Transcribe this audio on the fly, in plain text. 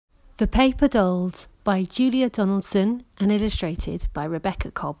The Paper Dolls by Julia Donaldson and illustrated by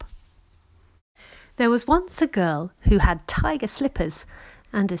Rebecca Cobb. There was once a girl who had tiger slippers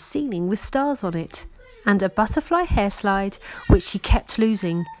and a ceiling with stars on it, and a butterfly hair slide which she kept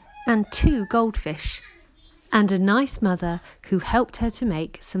losing, and 2 goldfish, and a nice mother who helped her to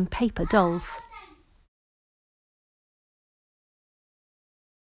make some paper dolls.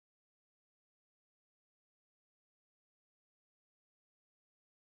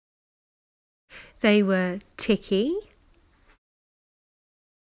 They were Ticky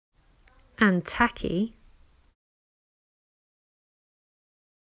and Tacky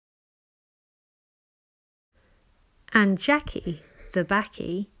and Jackie the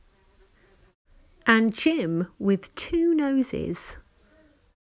Backy and Jim with 2 noses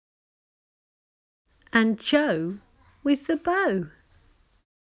and Joe with the bow.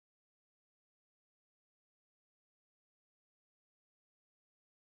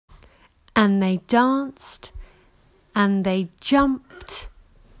 And they danced, and they jumped,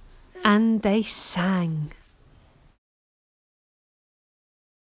 and they sang.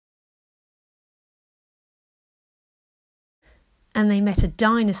 And they met a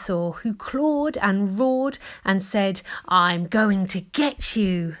dinosaur who clawed and roared and said, "I'm going to get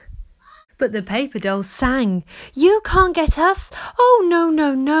you." But the paper dolls sang, "You can't get us. Oh, no,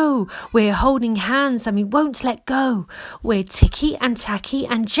 no, no. We're holding hands and we won't let go. We're Ticky and Tacky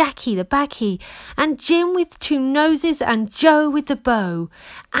and Jackie the Backy and Jim with 2 noses and Joe with the bow."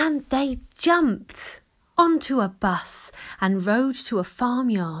 And they jumped onto a bus and rode to a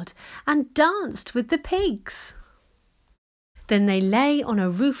farmyard and danced with the pigs. Then they lay on a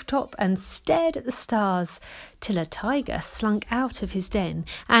rooftop and stared at the stars till a tiger slunk out of his den,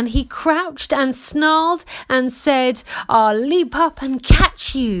 and he crouched and snarled and said, "I'll leap up and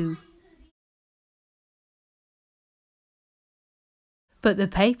catch you." But the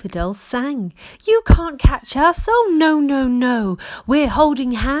paper dolls sang, "You can't catch us. Oh, no, no, no. We're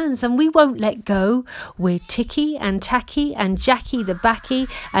holding hands and we won't let go. We're Ticky and Tacky and Jackie the Backy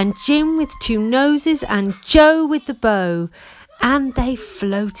and Jim with 2 noses and Joe with the bow." And they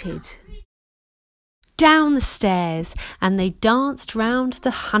floated down the stairs, and they danced round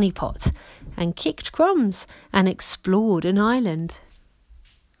the honey pot and kicked crumbs and explored an island,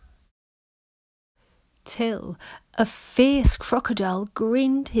 till a fierce crocodile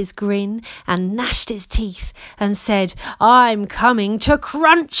grinned his grin and gnashed his teeth and said, "I'm coming to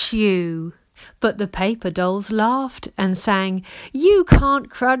crunch you." But the paper dolls laughed and sang, "You can't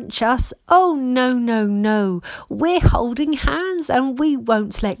crunch us. Oh, no, no, no. We're holding hands and we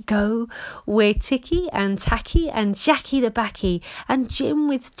won't let go. We're Ticky and Tacky and Jackie the Backy and Jim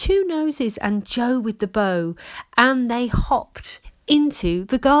with 2 noses and Joe with the bow." And they hopped into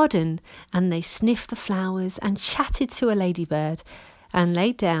the garden, and they sniffed the flowers and chatted to a ladybird and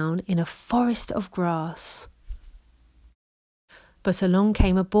lay down in a forest of grass. But along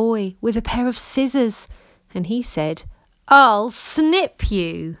came a boy with a pair of scissors, and he said, "I'll snip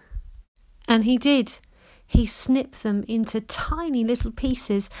you." And he did. He snipped them into tiny little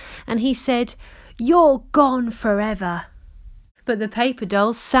pieces, and he said, "You're gone forever." But the paper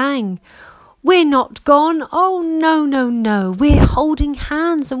dolls sang, "We're not gone. Oh, no, no, no. We're holding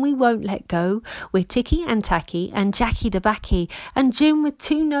hands and we won't let go. We're Ticky and Tacky and Jackie the Backy and Jim with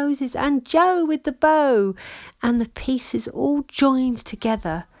 2 noses and Joe with the bow." And the pieces all joined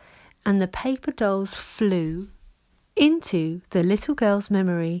together, and the paper dolls flew into the little girl's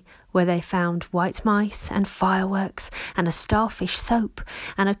memory, where they found white mice and fireworks and a starfish soap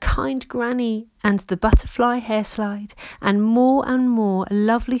and a kind granny and the butterfly hair slide and more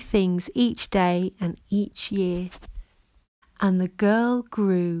lovely things each day and each year. And the girl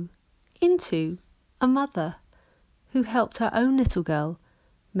grew into a mother who helped her own little girl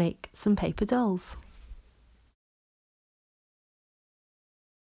make some paper dolls.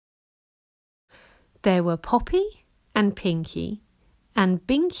 There were Poppy and Pinky and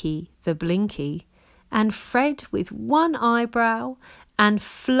Binky the Blinky and Fred with 1 eyebrow and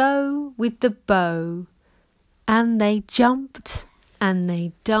Flo with the bow. And they jumped and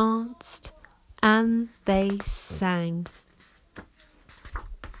they danced and they sang.